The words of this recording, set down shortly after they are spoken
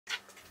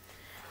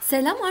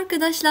Selam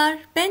arkadaşlar,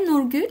 ben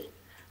NurGüL.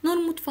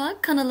 Nurmutfagi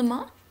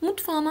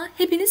mutfağıma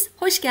hepiniz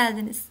hoş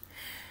geldiniz.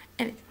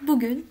 Evet,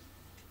 bugün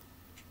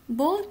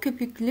bol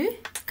köpüklü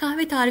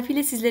kahve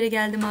tarifiyle sizlere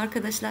geldim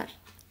arkadaşlar.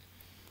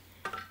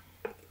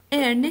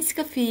 Eğer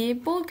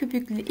Nescafe'yi bol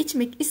köpüklü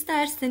içmek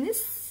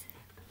isterseniz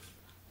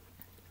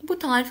bu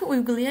tarifi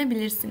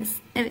uygulayabilirsiniz.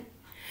 Evet,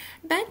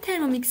 ben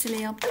termomix ile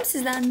yaptım.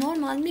 Sizler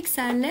normal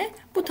mikserle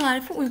bu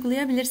tarifi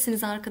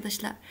uygulayabilirsiniz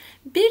arkadaşlar.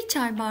 1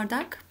 çay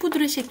bardak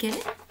pudra şekeri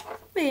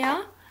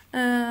veya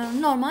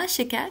normal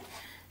şeker,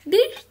 1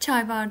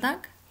 çay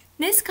bardak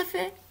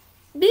Nescafe,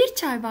 1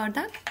 çay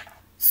bardak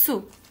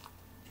su.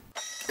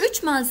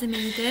 3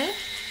 malzemeyi de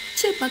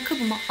çırpma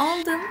kabıma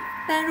aldım.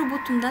 Ben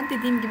robotumdan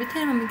dediğim gibi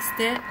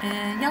Thermomix'te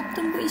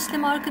yaptım bu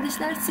işlemi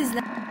arkadaşlar.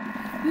 Sizler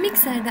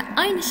mikserde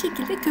aynı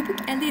şekilde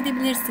köpük elde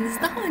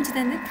edebilirsiniz. Daha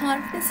önceden de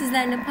tarifle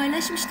sizlerle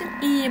paylaşmıştım.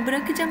 İyiye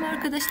bırakacağım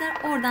arkadaşlar.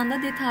 Oradan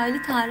da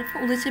detaylı tarife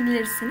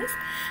ulaşabilirsiniz.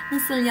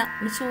 Nasıl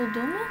yapmış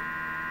olduğumu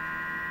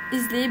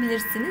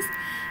izleyebilirsiniz.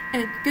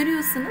 Evet,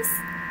 görüyorsunuz.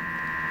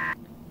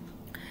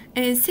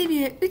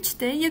 Seviye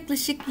 3'te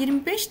yaklaşık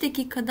 25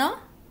 dakikada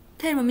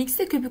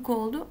Thermomix'te köpük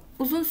oldu.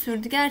 Uzun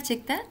sürdü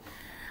gerçekten.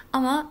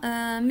 Ama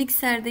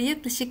mikserde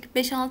yaklaşık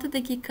 5-6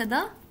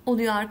 dakikada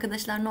oluyor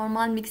arkadaşlar,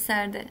 normal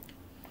mikserde.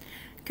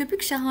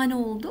 Köpük şahane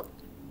oldu.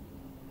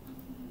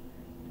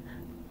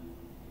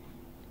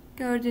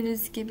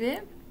 Gördüğünüz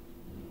gibi.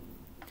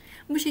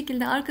 Bu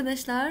şekilde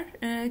arkadaşlar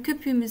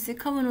köpüğümüzü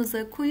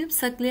kavanoza koyup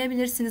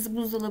saklayabilirsiniz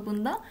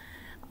buzdolabında.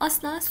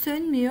 Asla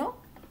sönmüyor.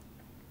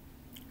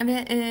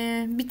 Ve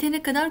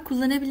bitene kadar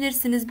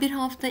kullanabilirsiniz. 1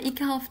 hafta,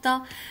 2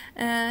 hafta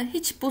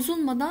hiç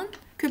bozulmadan,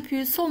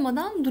 köpüğü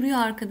soğumadan duruyor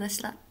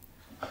arkadaşlar.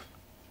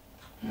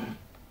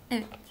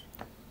 Evet.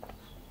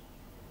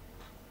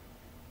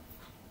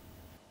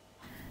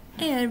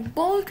 Eğer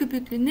bol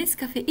köpüklü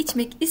Nescafe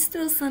içmek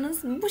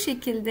istiyorsanız bu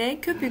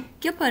şekilde köpük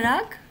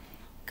yaparak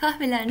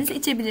kahvelerinizi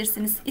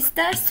içebilirsiniz.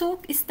 İster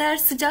soğuk ister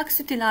sıcak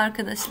süt ile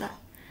arkadaşlar.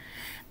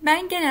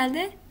 Ben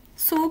genelde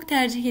soğuk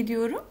tercih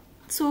ediyorum.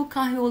 Soğuk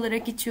kahve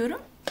olarak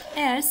içiyorum.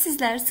 Eğer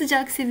sizler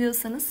sıcak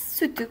seviyorsanız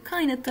sütü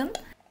kaynatın.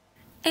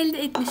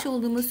 Elde etmiş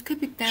olduğumuz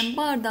köpükten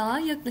bardağa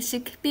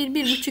yaklaşık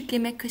 1-1,5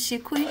 yemek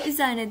kaşığı koyun.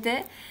 Üzerine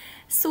de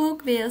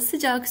soğuk veya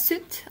sıcak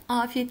süt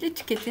afiyetle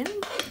tüketin.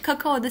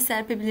 Kakao da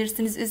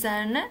serpebilirsiniz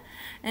üzerine.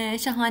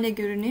 Şahane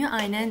görünüyor.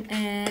 Aynen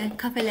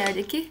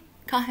kafelerdeki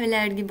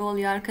kahveler gibi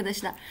oluyor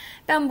arkadaşlar.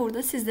 Ben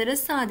burada sizlere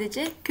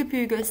sadece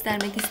köpüğü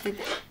göstermek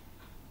istedim.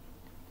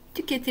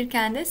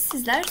 Tüketirken de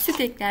sizler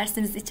süt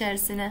eklersiniz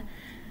içerisine.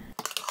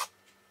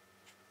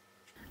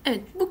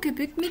 Evet, bu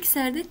köpük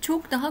mikserde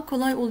çok daha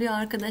kolay oluyor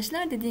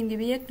arkadaşlar. Dediğim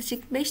gibi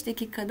yaklaşık 5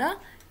 dakikada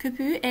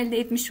köpüğü elde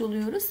etmiş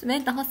oluyoruz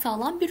ve daha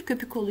sağlam bir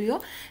köpük oluyor.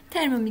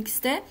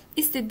 Thermomix'te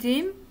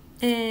istediğim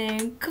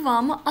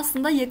kıvamı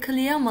aslında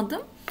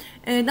yakalayamadım.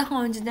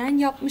 Daha önceden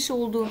yapmış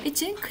olduğum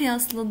için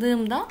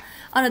kıyasladığımda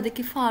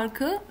aradaki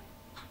farkı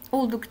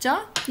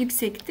oldukça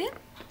yüksekti.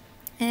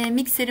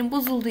 Mikserin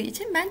bozulduğu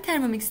için ben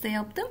Thermomix'te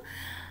yaptım.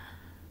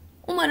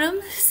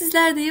 Umarım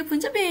sizler de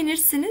yapınca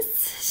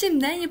beğenirsiniz.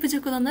 Şimdiden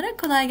yapacak olanlara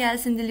kolay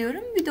gelsin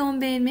diliyorum.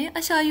 Videomu beğenmeyi,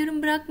 aşağı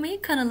yorum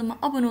bırakmayı, kanalıma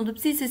abone olup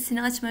zil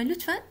sesini açmayı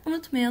lütfen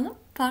unutmayalım.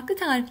 Farklı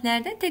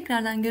tariflerde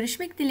tekrardan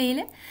görüşmek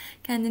dileğiyle.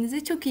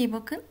 Kendinize çok iyi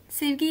bakın.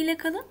 Sevgiyle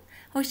kalın.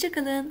 Hoşça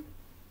kalın.